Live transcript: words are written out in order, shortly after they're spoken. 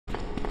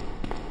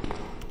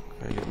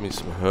me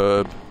some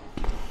herb,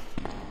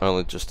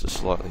 only just to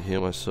slightly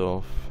heal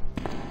myself.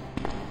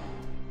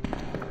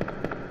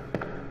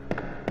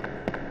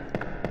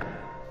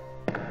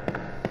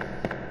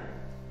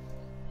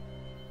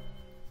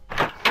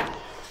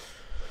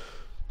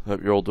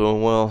 Hope you're all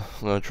doing well.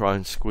 I'm gonna try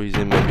and squeeze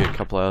in maybe a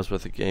couple hours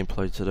worth of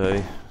gameplay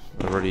today.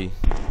 I've already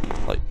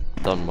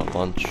done my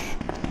lunch.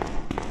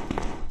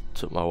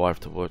 Took my wife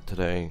to work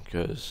today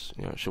because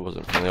she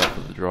wasn't feeling up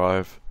for the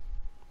drive.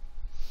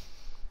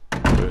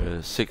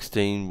 We're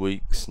 16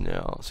 weeks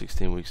now.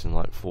 16 weeks in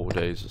like 4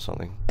 days or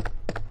something.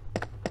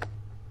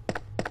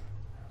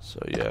 So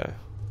yeah,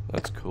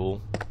 that's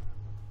cool.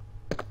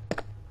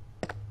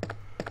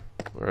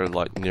 We're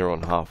like near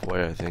on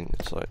halfway, I think.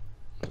 It's like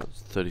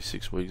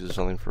 36 weeks or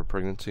something for a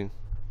pregnancy.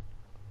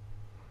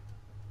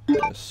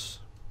 Yes.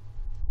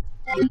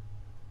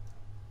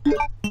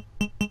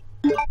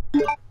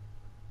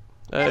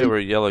 Hey, we're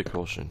at yellow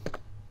caution.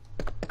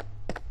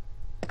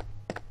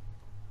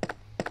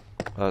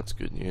 That's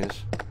good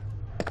news.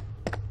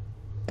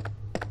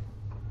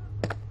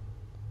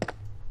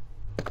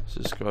 Does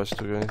this guy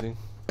still got anything?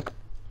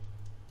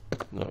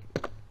 No.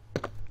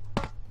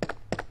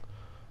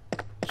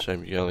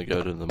 Shame you only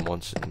go to them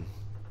once and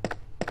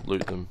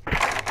loot them.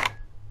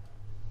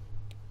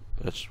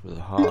 That's with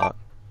a heart.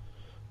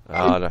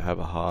 Ah, I don't have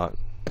a heart.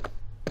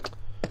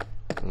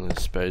 Only a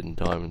spade and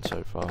diamond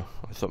so far.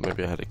 I thought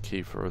maybe I had a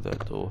key for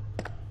that door.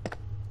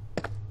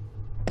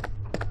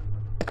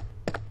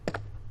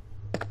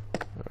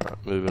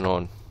 Alright, moving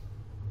on.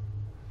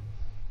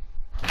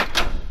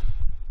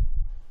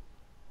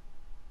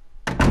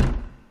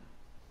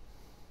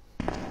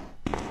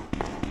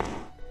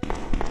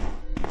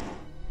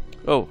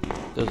 Oh,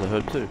 there's a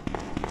herb too.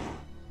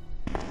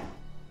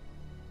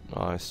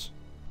 Nice.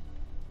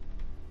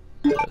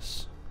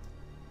 Yes.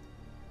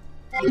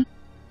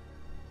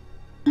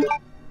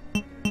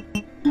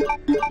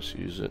 Just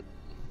use it.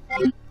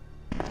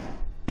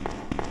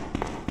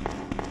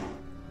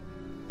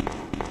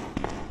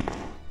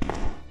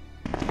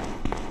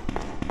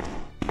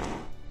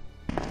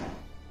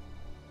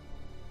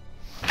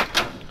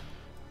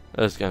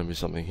 There's going to be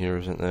something here,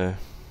 isn't there?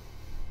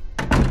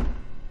 I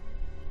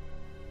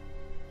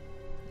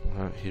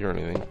don't hear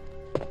anything.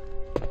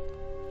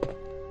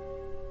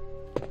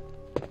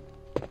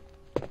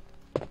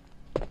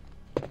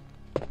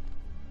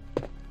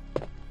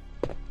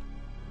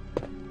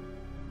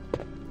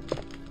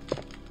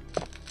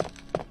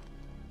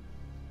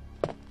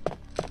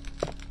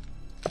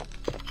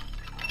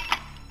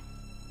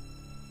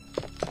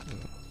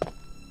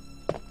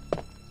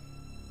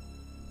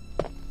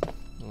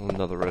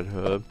 Another red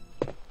herb.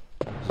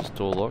 Is this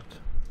door locked?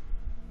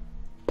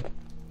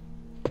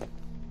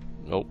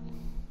 Nope.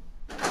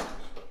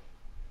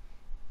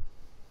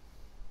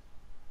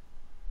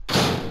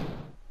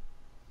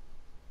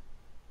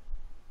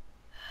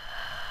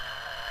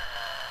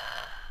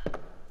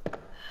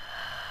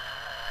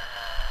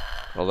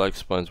 Well, that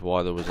explains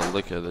why there was a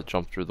licker that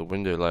jumped through the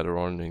window later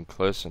on in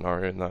Claire's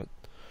scenario in that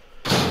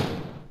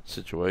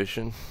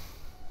situation.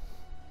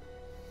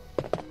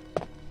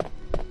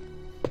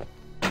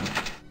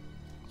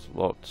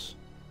 Lots.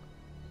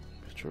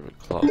 Picture of a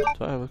club.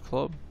 Do I have a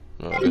club?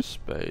 No, I guess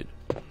spade.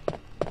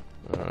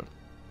 Alright.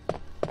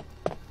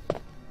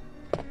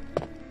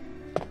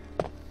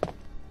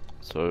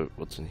 So,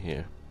 what's in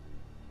here?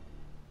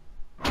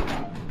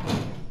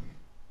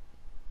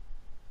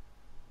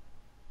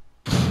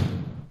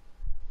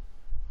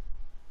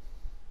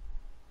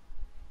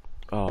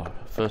 Oh,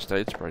 first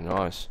aid spray,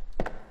 nice.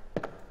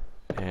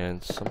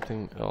 And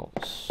something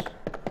else.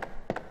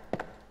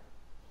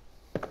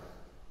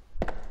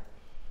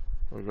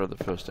 We'll grab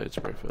the first aid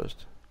spray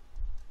first.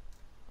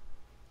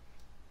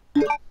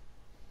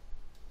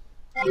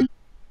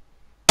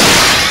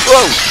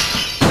 Whoa!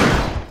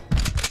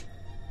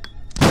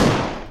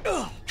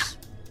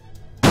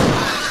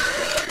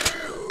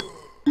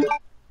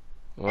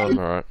 Well, I'm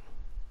alright.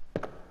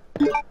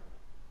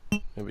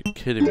 You'll be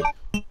kidding me.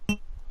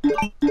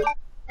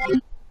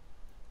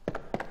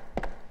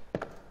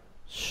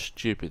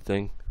 Stupid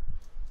thing.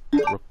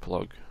 Rook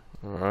plug.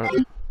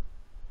 Alright.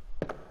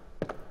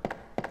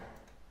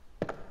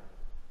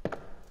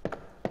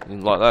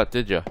 Didn't like that,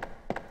 did you?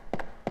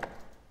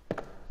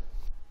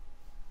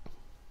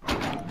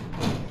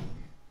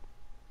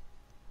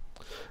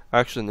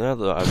 Actually, now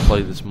that I've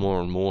played this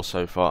more and more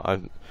so far,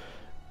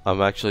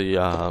 I'm actually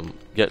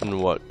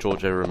getting what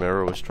George A.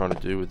 Romero was trying to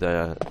do with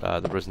the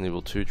Resident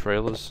Evil 2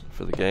 trailers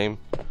for the game.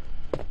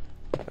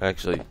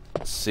 Actually,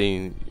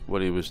 seeing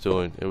what he was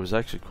doing, it was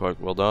actually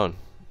quite well done.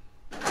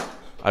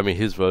 I mean,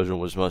 his version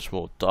was much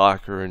more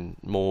darker and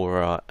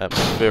more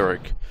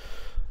atmospheric.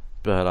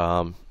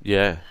 But,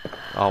 yeah.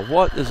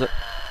 What is it?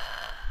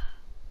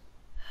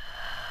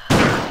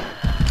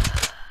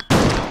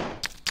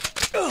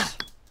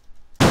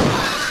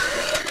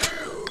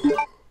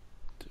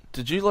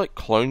 Did you, like,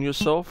 clone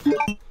yourself?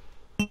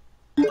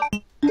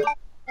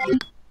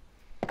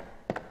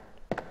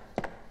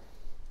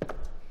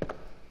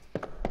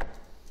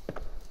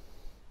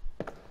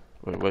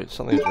 Wait,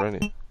 something's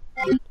raining.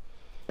 What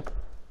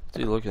are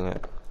you looking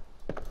at?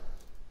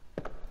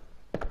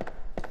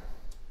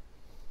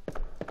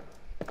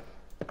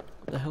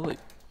 hell are you?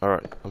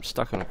 Alright, I'm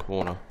stuck in a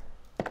corner.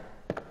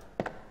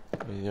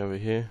 Anything over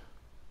here?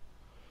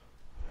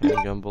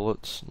 Handgun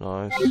bullets,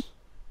 nice.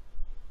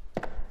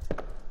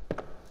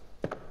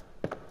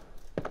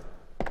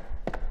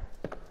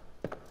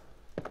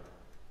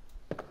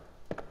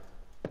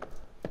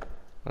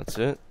 That's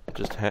it?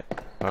 Just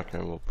okay,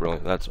 well,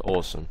 brilliant. That's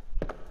awesome.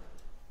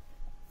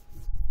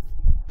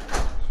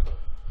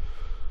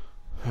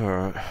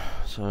 Alright,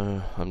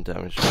 so I'm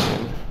damaged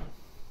again.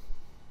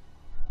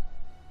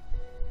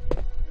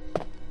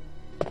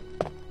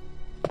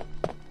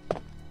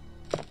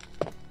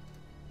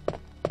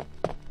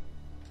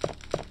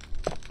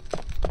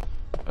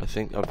 I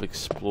think I've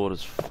explored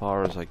as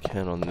far as I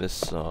can on this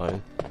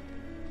side.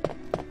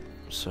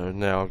 So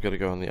now I've got to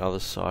go on the other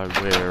side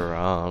where,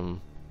 I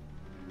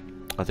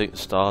think the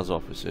S.T.A.R.S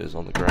office is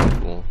on the ground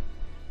floor.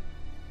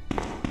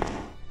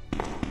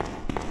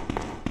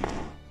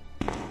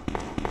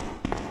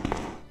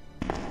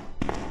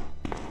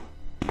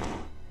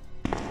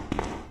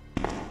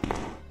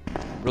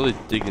 Really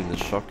digging the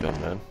shotgun,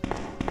 man.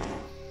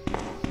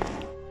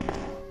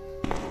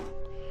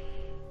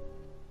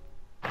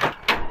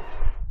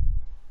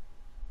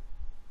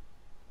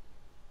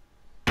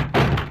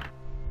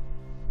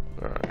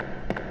 Alright.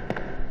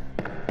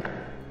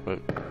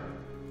 Wait.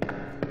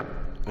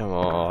 Come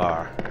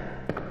on.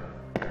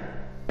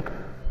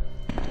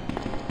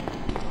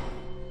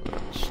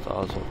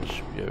 S.T.A.R.S office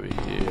should be over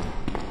here.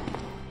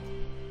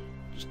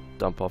 Just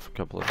dump off a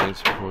couple of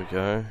things before we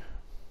go.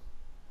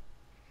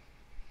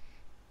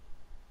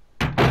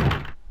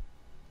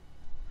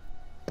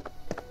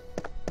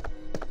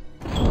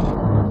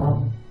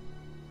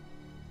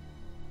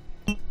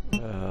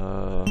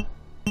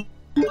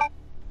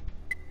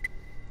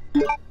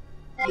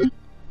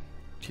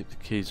 Keep the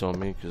keys on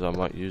me because I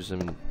might use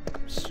them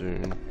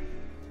soon.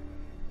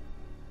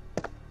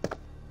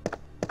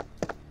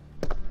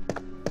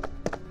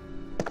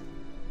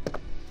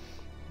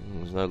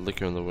 There's no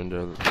liquor in the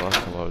window the last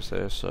time I was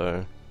there,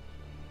 so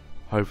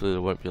hopefully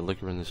there won't be a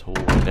liquor in this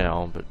hallway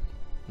now, but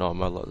no, I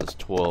might like there's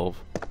 12.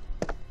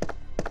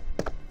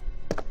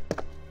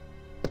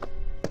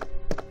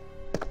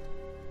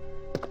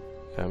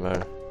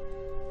 Ammo.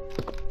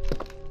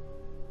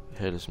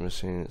 Head is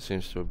missing, it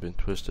seems to have been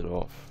twisted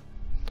off.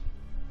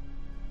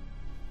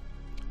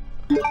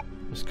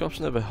 These cops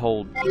never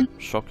hold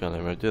shotgun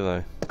ammo, do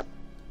they?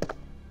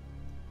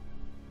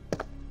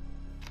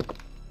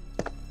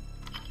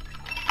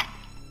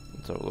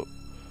 Let's have a look.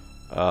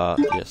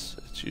 Yes,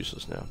 it's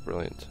useless now.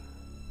 Brilliant.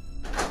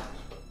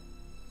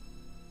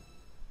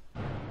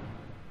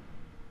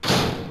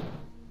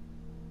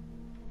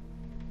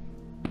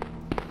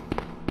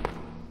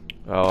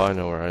 Oh, I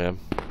know where I am.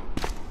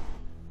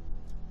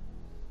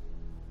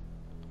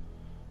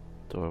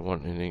 Do I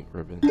want an ink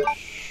ribbon?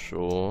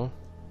 Sure.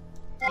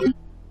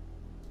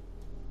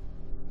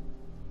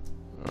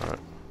 Alright.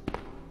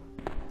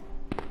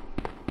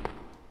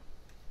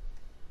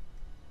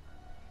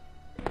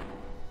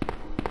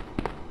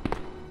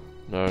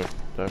 No,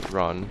 don't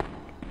run.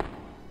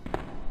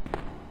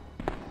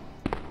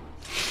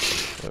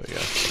 There we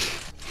go.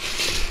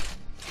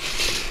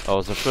 Oh,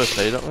 is the first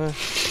aid up there?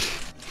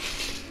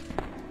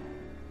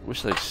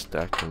 Wish they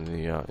stacked in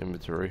the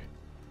inventory.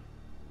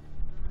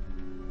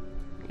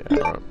 Yeah,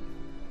 alright.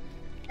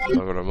 I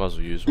might as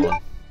well use one.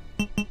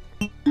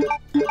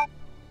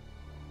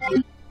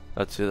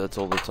 That's it, that's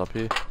all that's up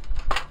here.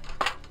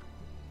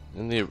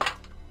 In the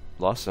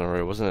last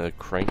scenario, wasn't it a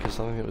crank or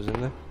something that was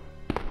in there?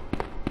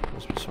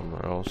 Must be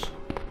somewhere else.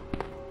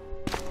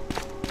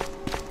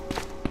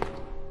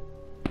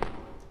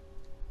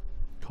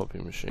 Copy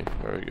machine,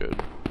 very good.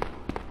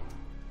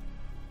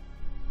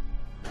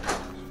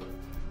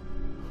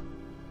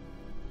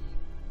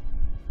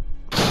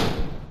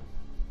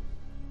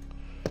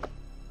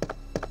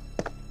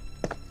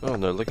 Oh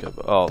no, look up.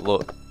 Oh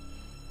look.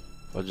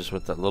 I just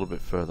went that little bit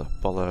further.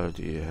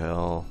 Bloody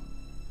hell.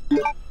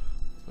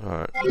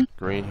 Alright,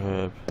 green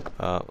herb.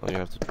 I'm gonna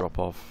have to drop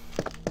off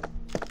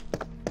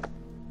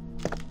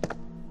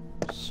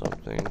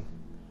something.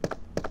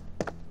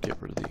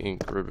 Get rid of the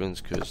ink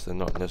ribbons because they're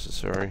not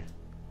necessary.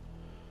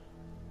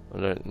 I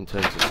don't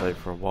intend to save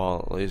for a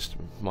while at least.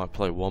 Might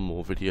play one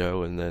more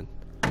video and then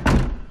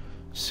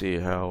see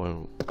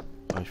how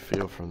I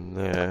feel from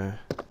there.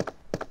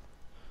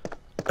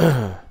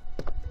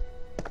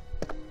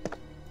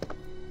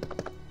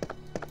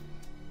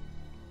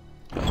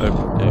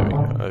 Open. There we go.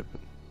 Open.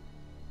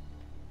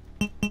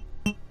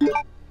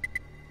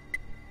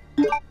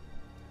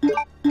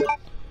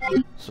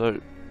 So,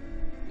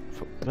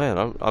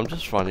 man, I'm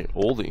just finding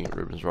all the ink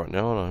ribbons right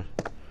now, and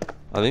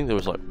I think there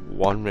was like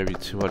one, maybe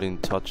two I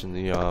didn't touch in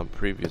the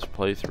previous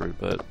playthrough,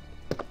 but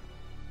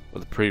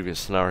with the previous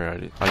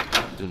scenario I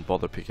didn't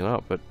bother picking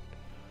up. But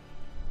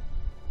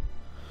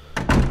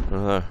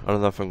I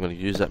don't know if I'm going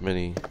to use that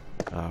many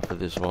for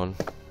this one.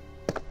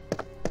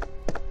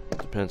 It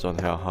depends on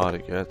how hard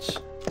it gets.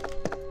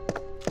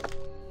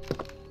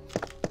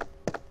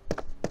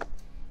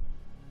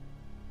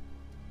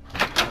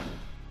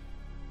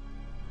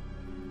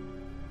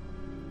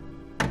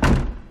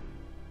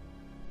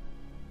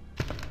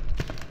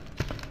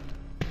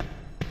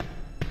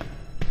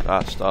 Ah,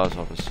 S.T.A.R.S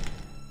office.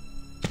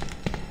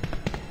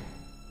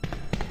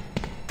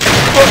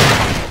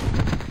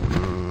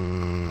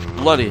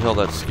 Bloody hell,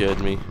 that scared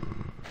me.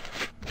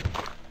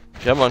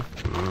 Come on.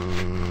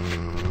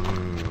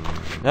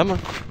 Come on.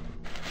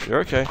 You're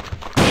okay.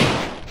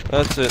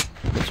 That's it.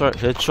 That's right.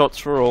 Headshots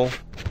for all.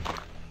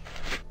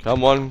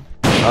 Come on.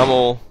 Come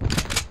all.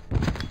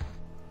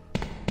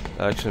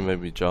 That actually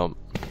made me jump.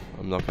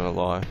 I'm not gonna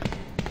lie.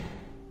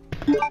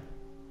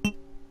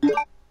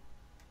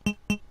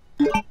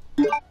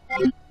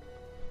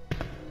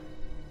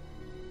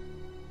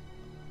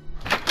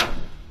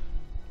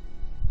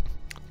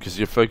 Because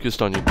you're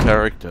focused on your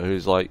character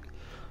who's like...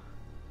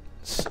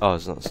 Oh,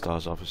 it's not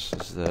S.T.A.R.S office.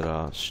 It's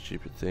that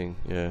stupid thing.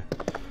 Yeah.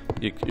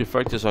 You're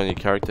focused on your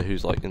character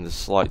who's like in the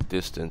slight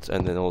distance,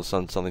 and then all of a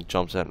sudden something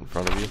jumps out in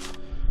front of you.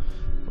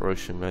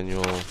 Ocean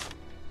manual.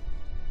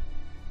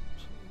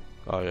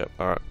 Oh yeah,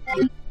 alright.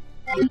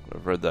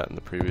 I've read that in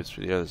the previous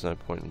video. There's no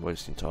point in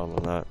wasting time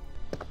on that.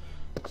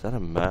 Is that a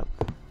map?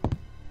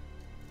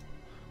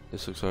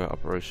 This looks like an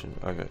operation.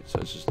 Okay, so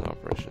it's just an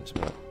operations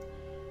map.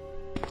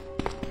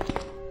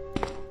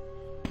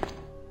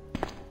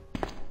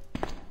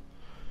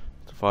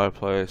 The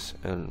fireplace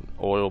and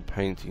oil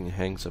painting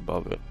hangs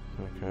above it.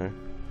 Okay.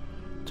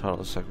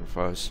 Title of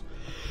sacrifice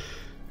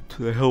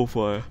to the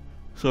hellfire.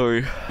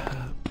 Sorry.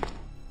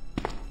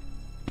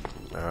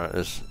 Alright,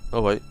 there's...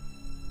 Oh wait.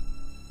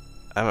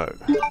 Ammo.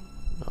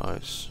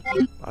 Nice.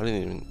 I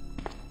didn't even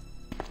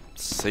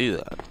see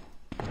that.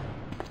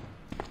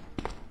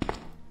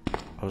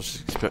 I was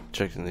just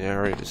checking the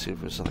area to see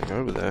if there's something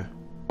over there.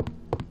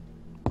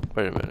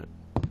 Wait a minute.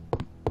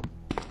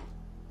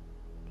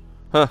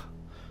 Huh.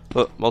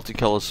 Look,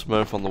 multicolored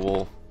Smurf on the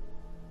wall.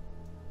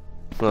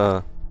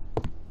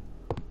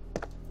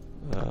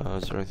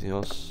 Is there anything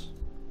else?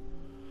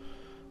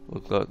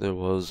 Looked like there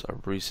was a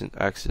recent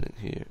accident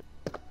here.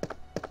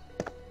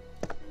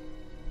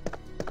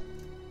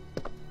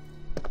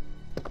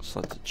 Just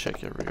like to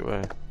check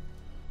everywhere.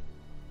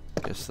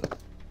 Guess that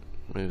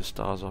maybe the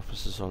S.T.A.R.S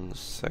office is on the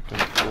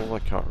second floor. I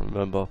can't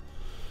remember.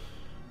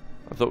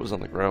 I thought it was on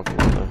the ground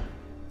floor though.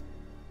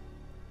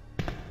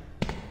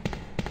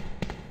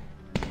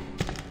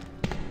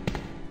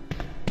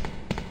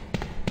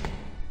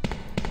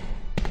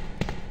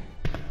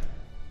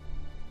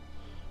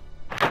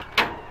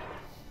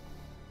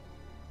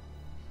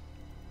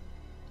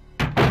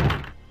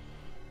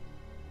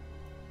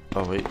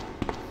 Oh wait.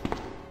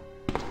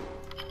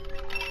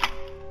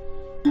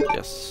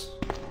 Yes.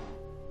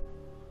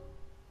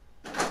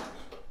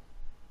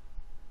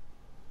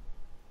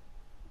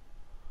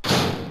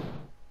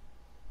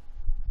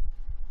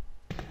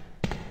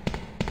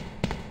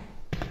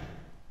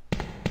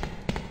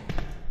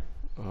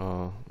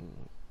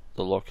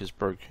 The lock is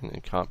broken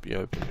and can't be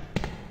opened.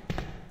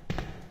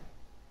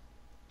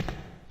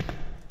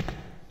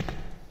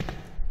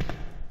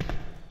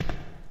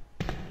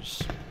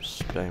 Just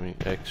spamming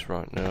X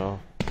right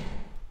now.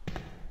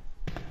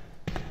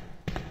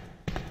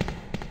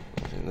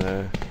 Nothing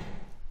there.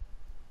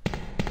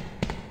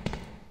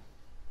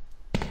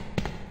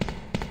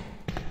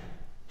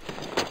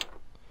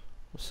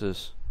 What's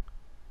this?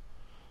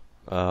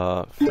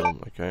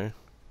 Film, okay.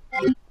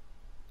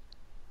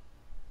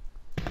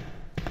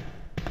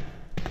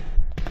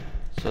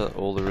 Is that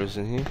all there is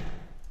in here?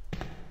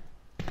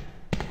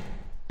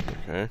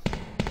 Okay.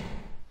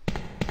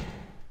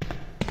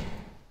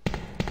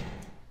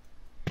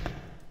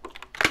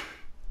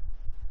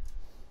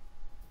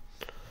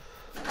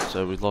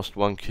 So we lost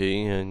one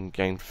key and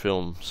gained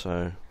film,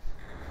 so...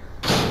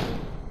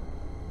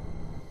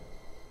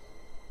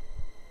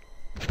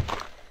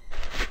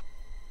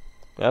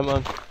 Come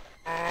on.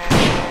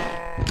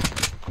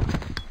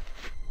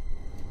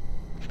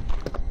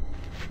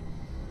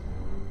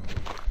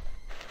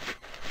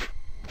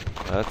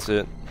 That's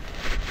it.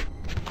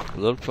 A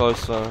little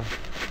closer.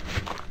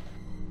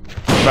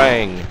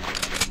 Bang!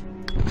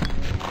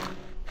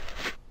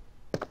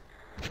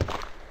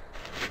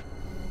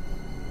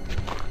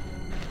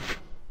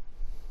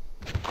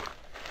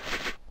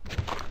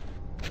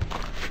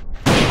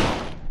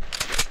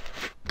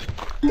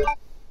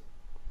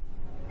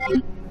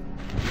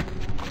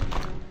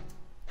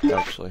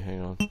 Actually,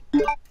 hang on.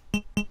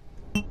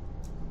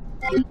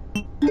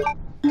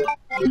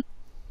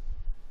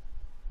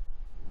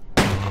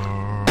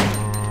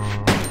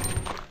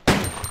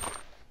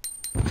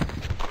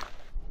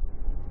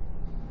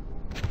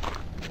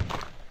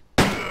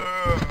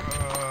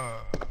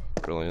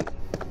 Brilliant.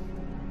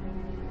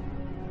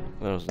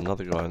 There was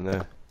another guy in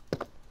there.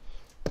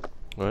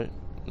 Right?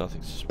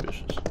 Nothing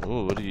suspicious.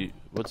 Ooh,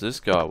 what's this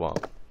guy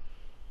want?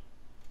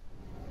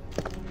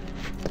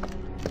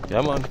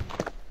 Come on.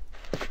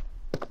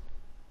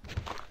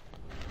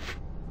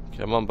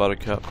 Come on,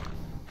 Buttercup.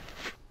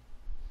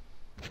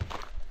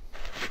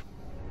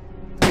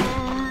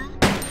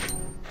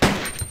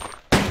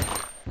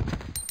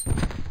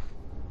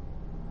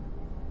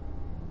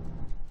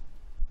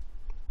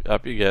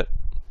 Up you get.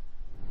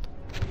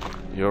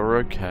 You're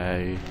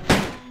okay.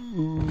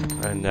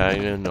 And now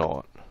you're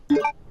not.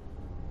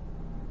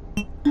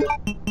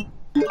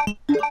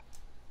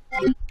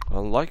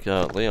 like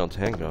Leon's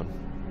handgun.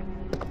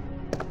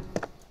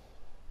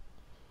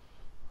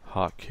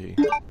 Heart key.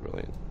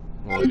 Brilliant.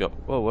 Oh, we got.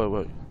 Whoa, whoa,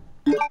 whoa.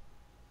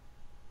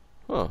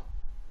 Huh.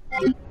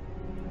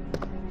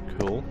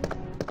 Cool.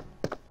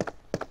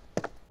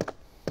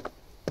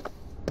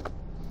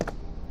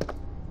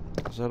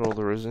 Is that all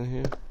there is in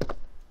here?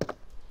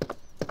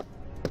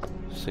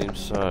 Seems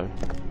so.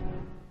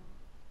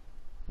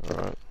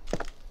 Alright.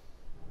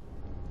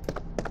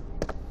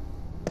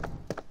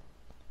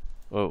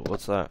 Oh,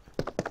 what's that?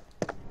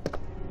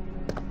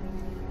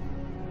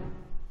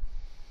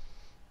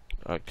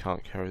 I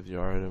can't carry the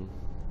item.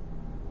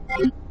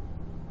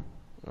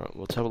 Alright,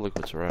 let's have a look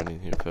what's around in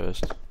here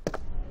first.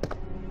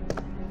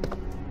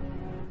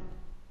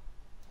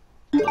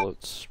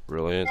 Bullets,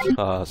 brilliant.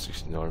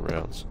 69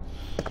 rounds.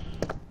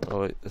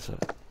 Oh wait, that's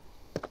that.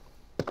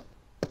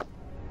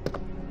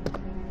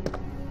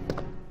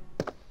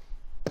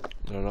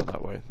 No, not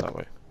that way, that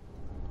way.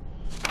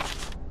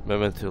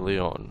 Memento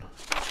Leon.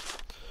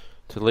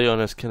 To Leon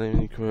S.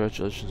 Kennedy,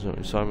 congratulations on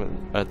your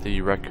assignment at the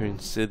Raccoon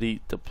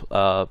City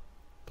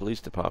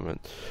Police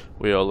Department.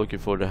 We are looking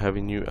forward to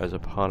having you as a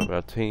part of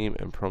our team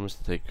and promise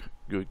to take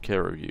good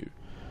care of you.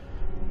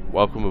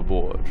 Welcome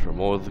aboard from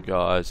all the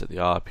guys at the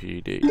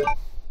RPD.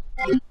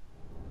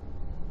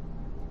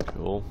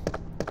 Cool.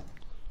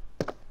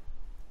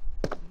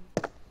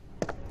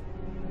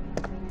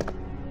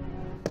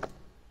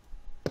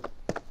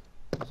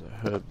 There's a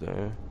herb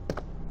there.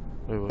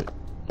 Wait, wait.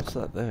 What's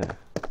that there?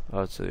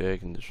 Oh, it's the air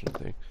conditioning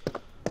thing.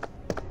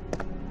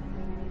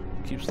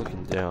 It keeps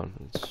looking down.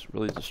 It's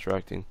really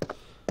distracting.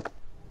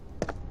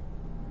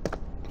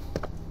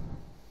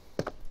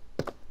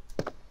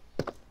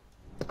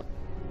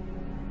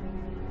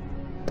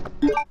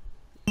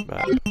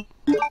 Map.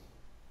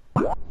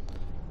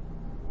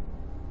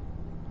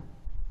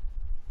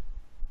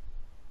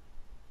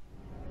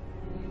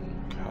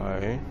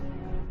 Okay.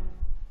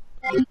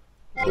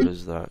 What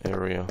is that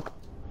area?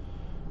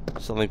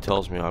 Something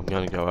tells me I'm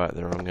gonna go out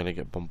there and I'm gonna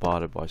get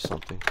bombarded by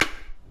something.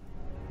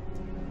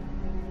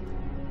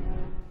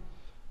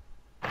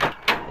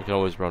 I can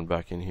always run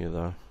back in here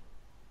though.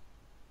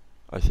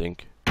 I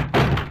think.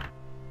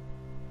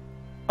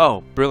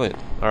 Oh, brilliant.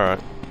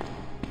 Alright.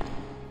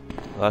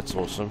 That's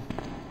awesome.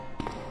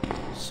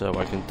 So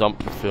I can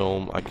dump the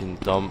film, I can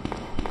dump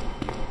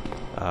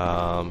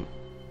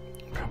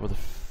probably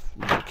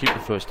keep the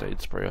first aid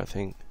spray, I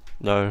think.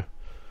 No.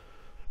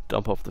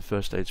 Dump off the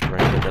first aid spray,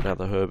 get that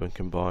other herb and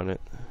combine it.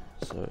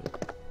 So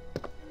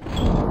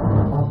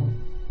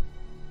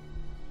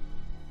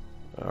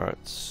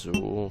alright,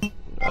 so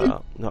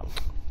no,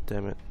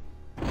 damn it.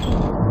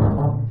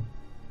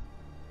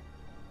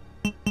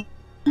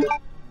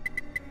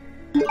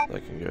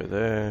 That can go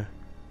there.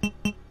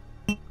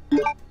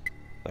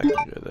 That can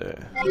go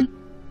there.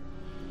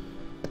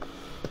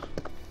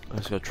 I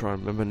just gotta try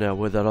and remember now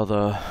where that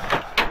other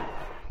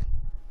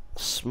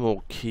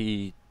small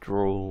key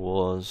drawer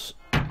was.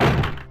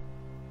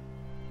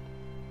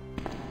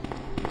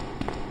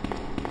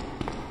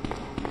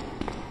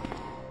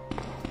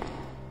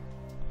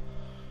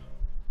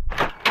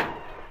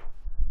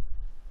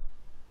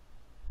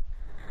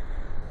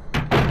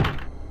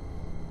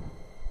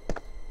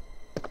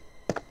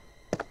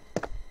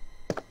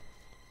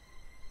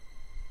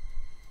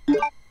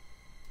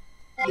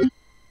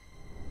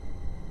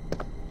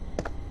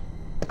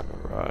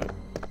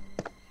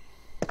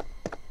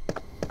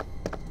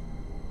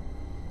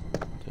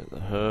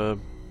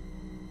 Herb.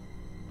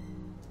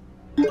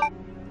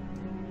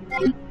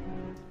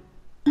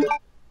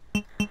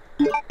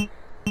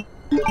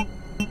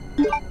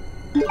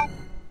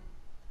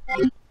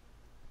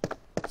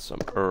 Some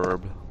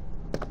herb.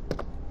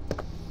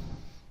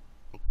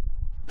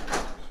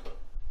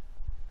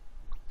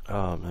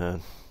 Oh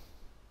man.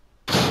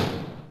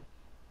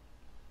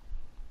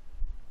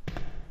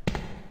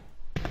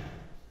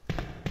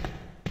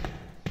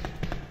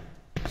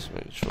 Just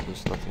making sure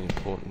there's nothing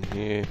important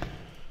here.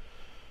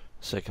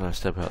 Second I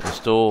step out this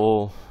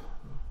door,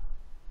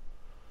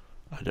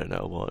 I don't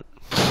know what.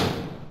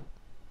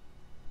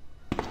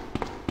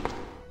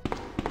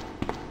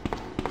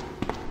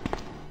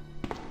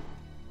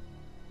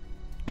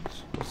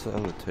 What's that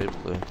on the table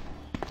there?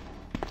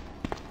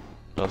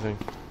 Nothing.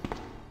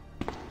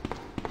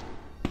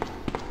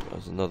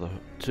 There's another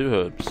two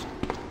herbs.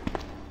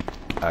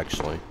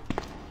 Actually,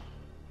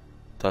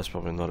 that's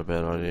probably not a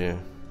bad idea.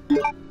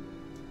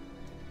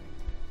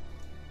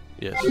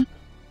 Yes.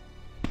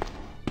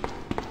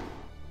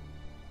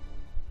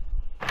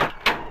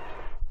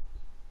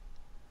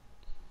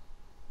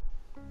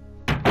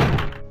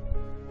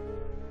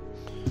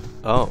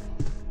 Oh,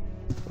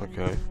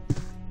 okay.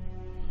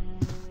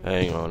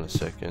 Hang on a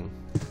second.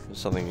 There's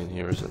something in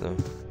here, isn't there?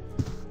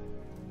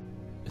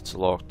 It's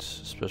locked.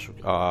 Special.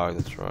 Ah,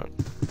 that's right.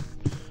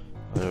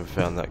 I never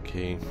found that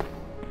key.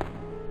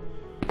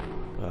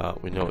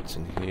 We know it's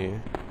in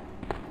here.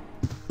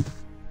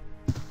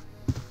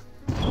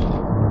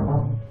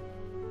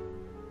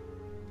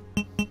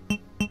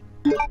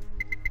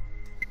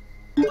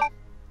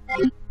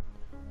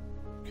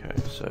 Okay,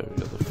 so we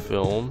got the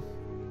film.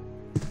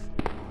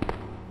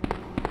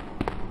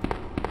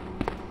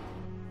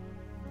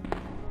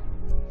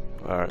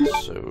 Alright,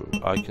 so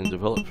I can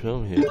develop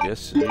film here.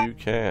 Yes, you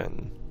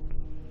can.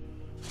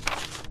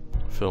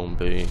 Film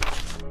B.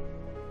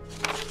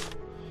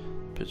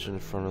 Picture in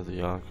front of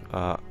the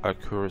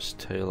Arcturus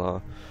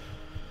Taylor.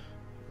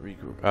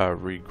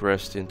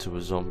 Regressed into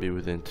a zombie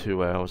within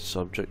 2 hours.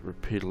 Subject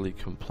repeatedly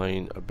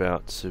complained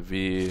about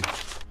severe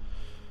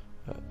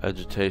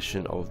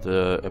agitation of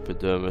the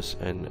epidermis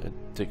and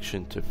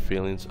addiction to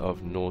feelings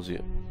of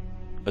nausea.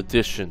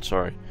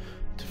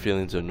 To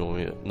feelings of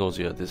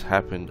nausea. This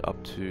happened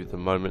up to the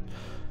moment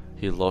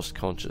he lost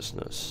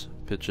consciousness.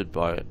 Pictured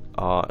by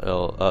R.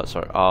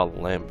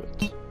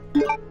 Lambert.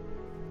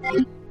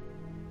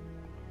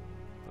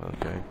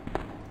 Okay.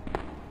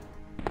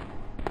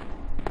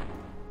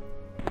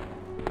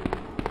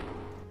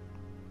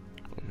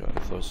 I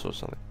thought I saw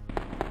something.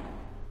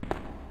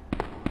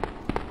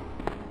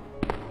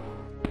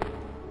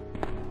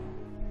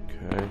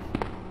 Okay.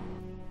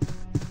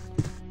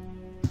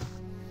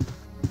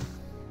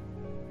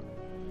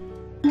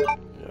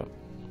 Yep.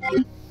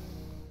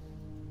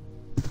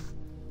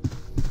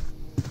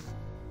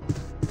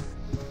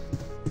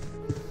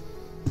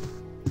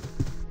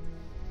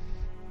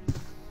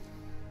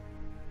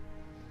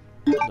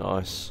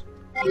 Nice.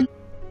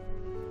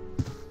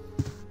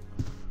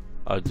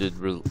 I did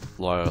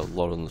rely a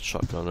lot on the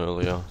shotgun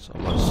earlier, so I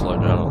might slow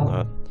down on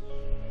that.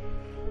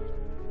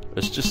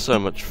 It's just so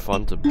much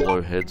fun to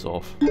blow heads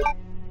off.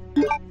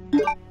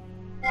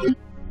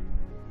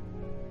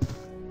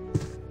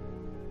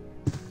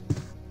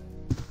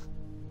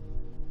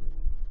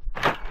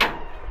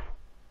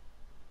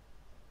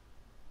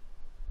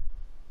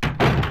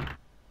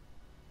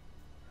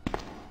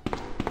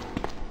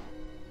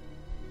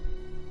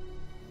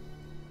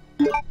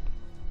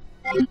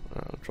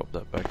 I'll drop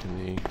that back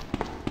in the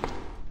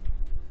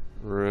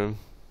room.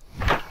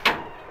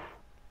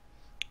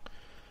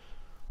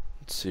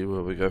 Let's see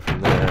where we go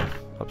from there.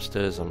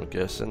 Upstairs, I'm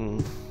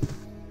guessing.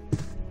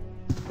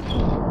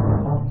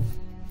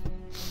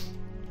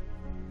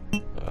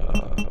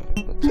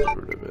 Let's get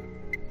rid of it.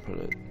 Put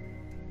it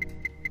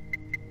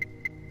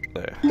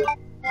there.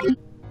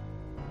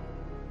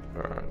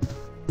 Alright.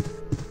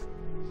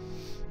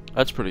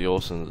 That's pretty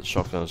awesome that the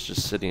shotgun's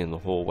just sitting in the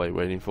hallway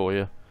waiting for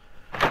you.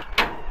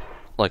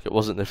 Like, it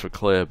wasn't there for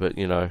Claire, but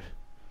you know,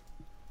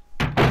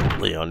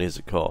 Leon is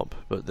a cop.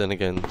 But then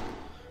again,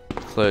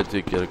 Claire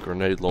did get a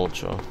grenade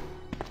launcher.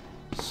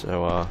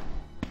 So, I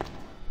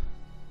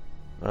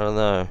don't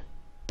know.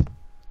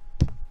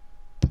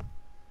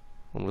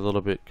 I'm a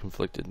little bit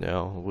conflicted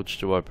now. Which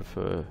do I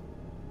prefer?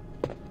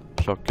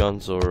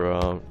 Shotguns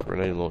or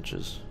grenade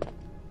launchers?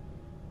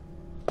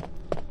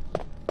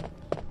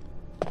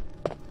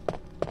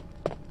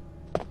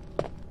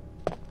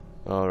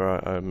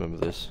 Alright, I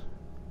remember this.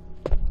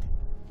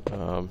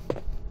 A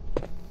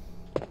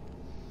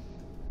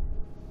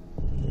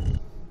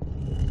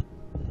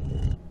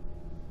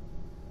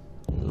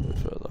little bit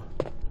further.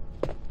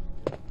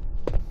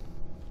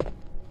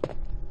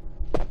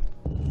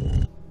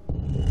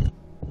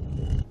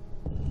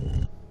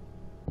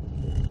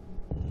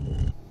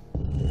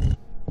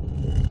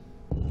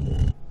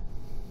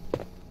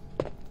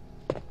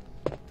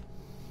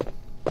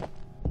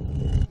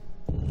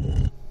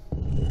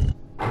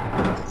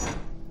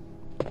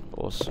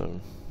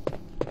 Awesome.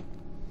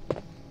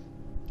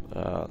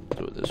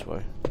 Do it this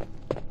way.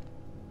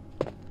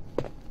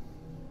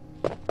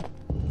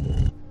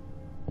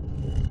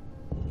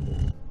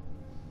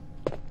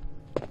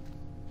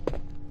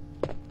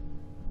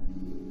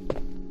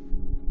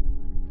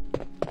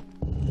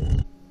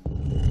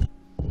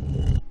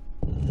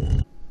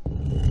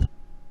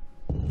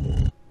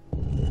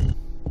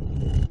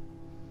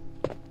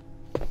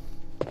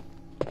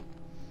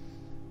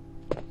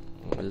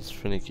 It's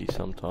finicky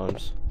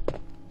sometimes.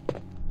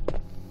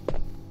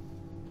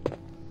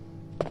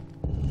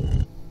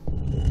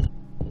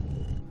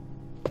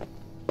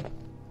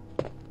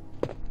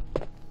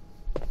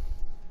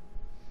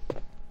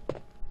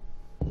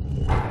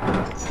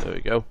 There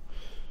we go.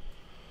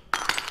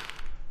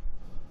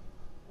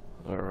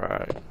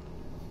 Alright.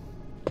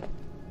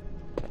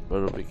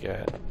 What do we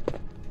get?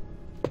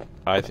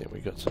 I think we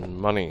got some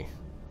money.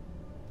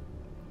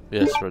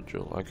 Yes, red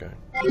jewel, okay.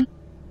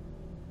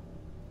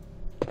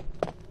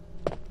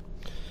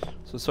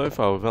 So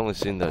far we've only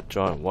seen that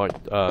giant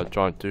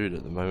giant dude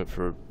at the moment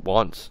for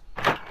once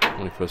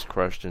when he first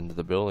crashed into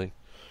the building.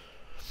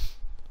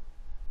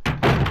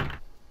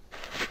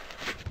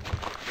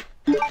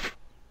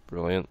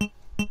 Brilliant.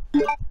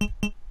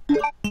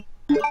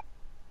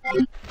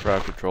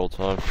 Crowd control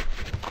time.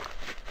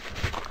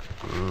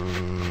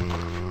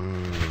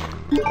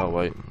 Oh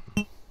wait.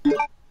 Wait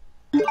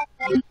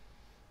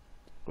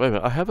a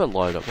minute, I have it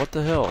light up, what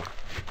the hell?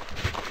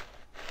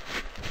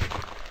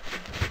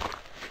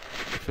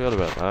 I forgot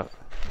about that.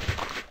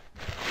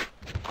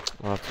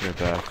 I'll have to go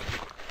back.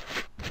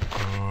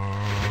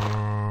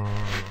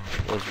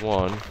 There's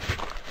one.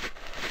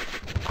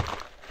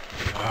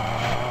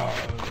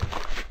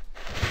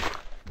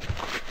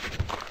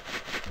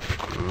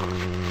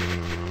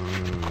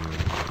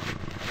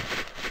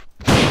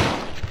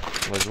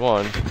 There's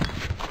one.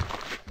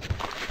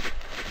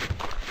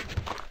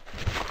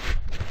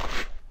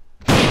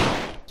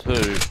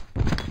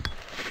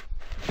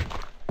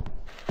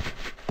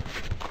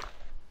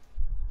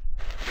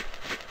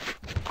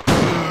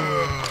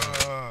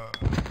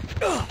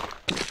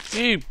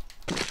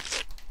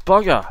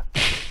 bugger!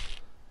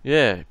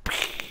 Yeah,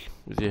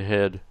 with your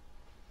head.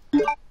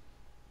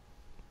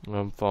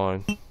 I'm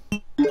fine.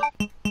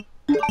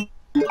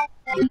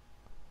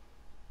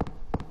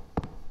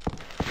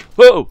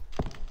 Whoa!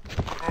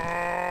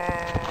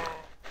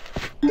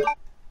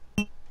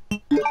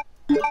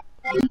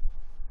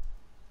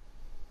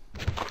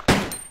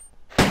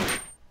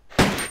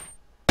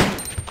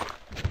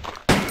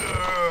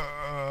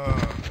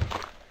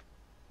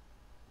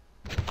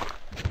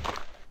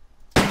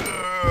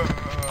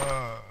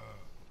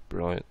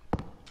 Brilliant.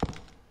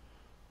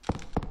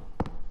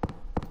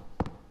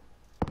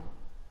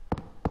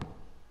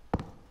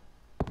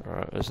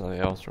 Alright, there's nothing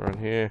else around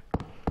here.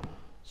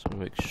 So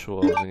make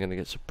sure I wasn't going to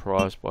get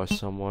surprised by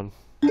someone.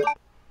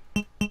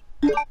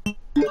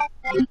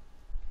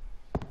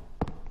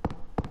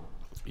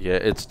 Yeah,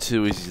 it's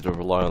too easy to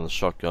rely on the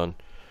shotgun.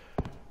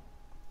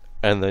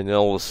 And then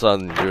all of a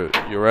sudden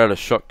you're out of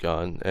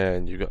shotgun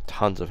and you've got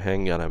tons of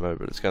handgun ammo,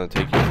 but it's going to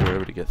take you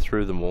forever to get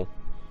through them all.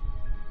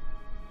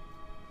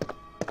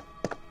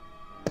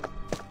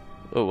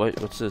 Oh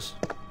wait, what's this?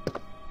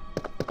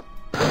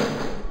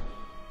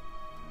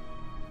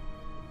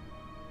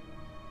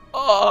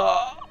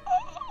 Oh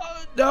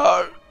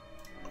no!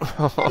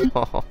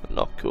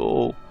 Not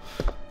cool.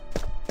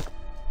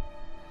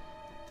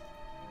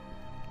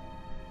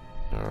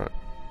 Alright.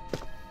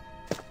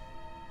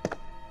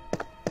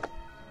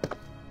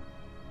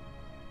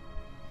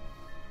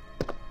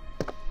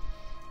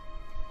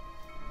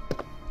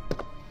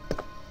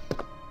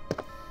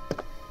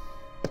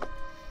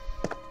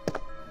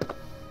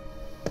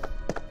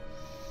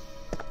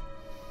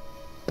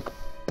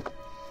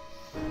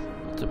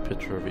 It's a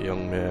picture of a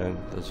young man.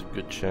 There's a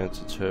good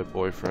chance it's her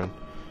boyfriend.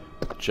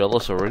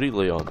 Jealous already,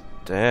 Leon?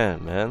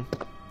 Damn, man.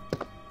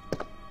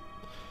 The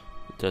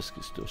desk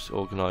is still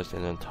organized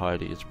and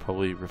untidy. It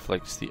probably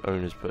reflects the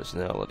owner's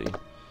personality.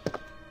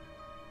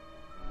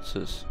 What's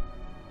this?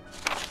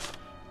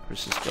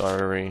 Chris's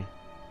diary.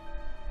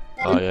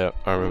 Oh yeah,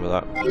 I remember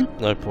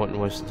that. No point in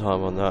wasting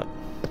time on that.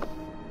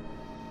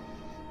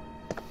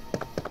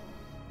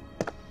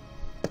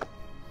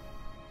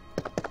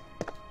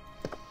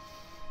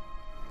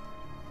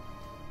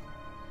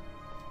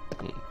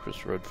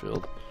 Chris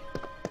Redfield.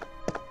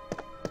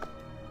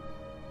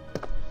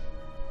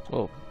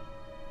 Oh.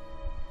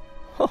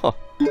 Haha.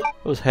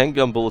 Those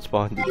handgun bullets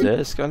behind the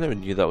desk. I never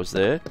knew that was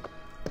there.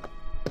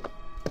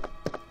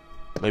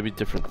 Maybe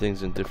different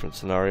things in different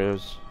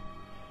scenarios.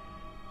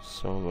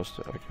 Someone must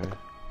have. Okay.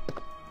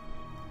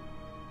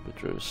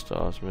 Picture of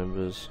S.T.A.R.S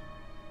members.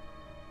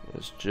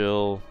 There's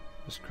Jill.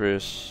 There's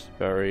Chris,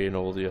 Barry, and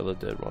all the other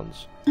dead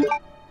ones.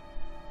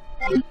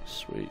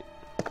 Sweet.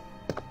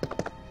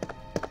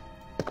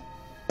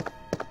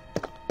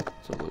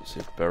 So let's see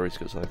if Barry's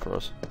got something for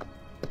us.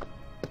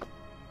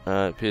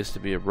 It appears to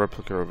be a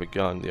replica of a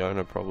gun. The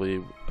owner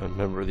probably a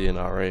member of the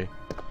NRA.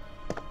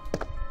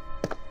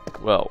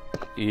 Well,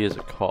 he is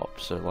a cop,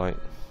 so like,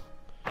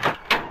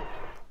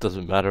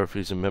 doesn't matter if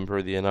he's a member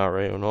of the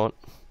NRA or not.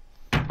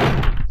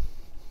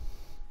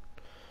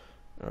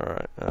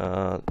 Alright,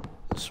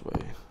 this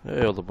way.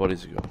 Hey, all the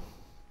bodies are gone.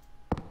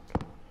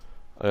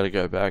 I gotta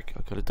go back.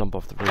 I gotta dump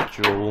off the red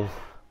jewel.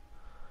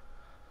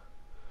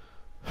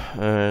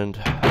 And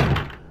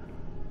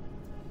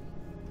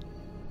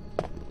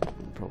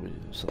probably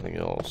something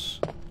else.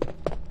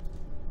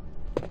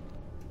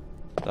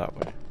 That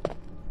way.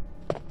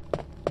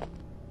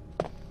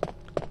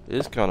 It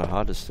is kind of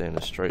hard to stay in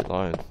a straight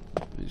line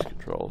with these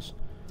controls.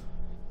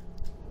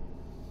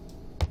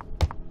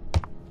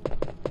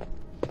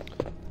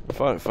 I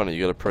find it funny,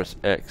 you gotta press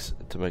X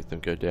to make them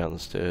go down the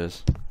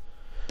stairs.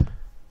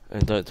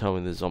 And don't tell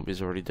me there's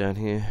zombies already down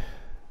here.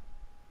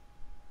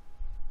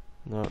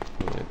 No,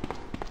 wait.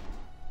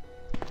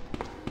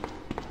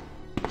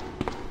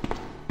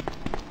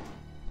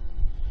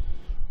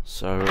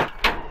 So,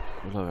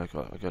 what have I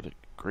got? I got a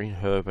green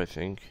herb, I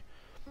think.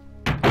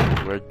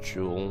 Red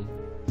jewel.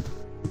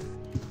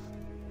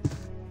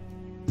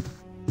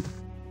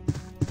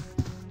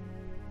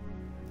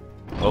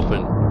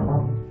 Open.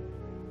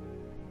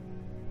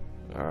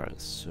 Alright,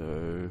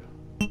 so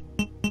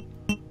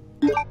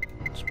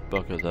let's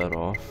bucket that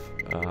off.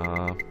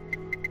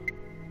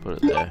 Put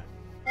it there.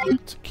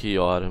 It's a key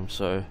item,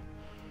 so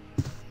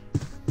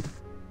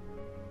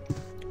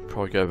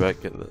probably go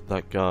back, get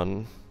that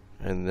gun,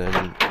 and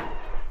then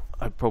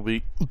I'd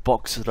probably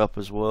box it up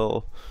as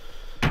well,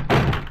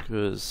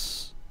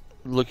 because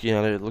looking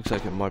at it, it looks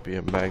like it might be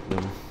a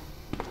Magnum.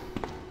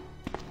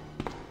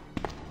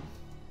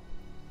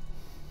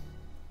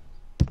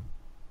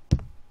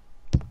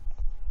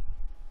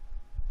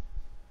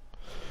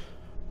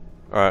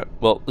 Alright,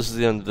 well, this is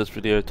the end of this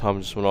video.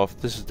 Time just went off.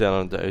 This is Down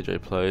Under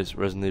AJ Plays,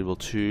 Resident Evil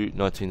 2,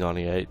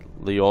 1998,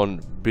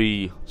 Leon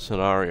B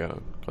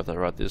scenario. Got that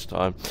right this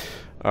time.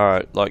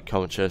 Alright, like,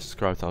 comment, share,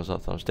 subscribe, thumbs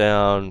up, thumbs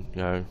down.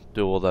 You know,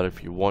 do all that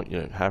if you want,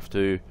 you don't have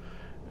to.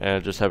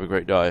 And just have a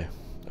great day.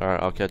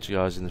 Alright, I'll catch you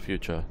guys in the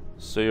future.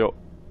 See you.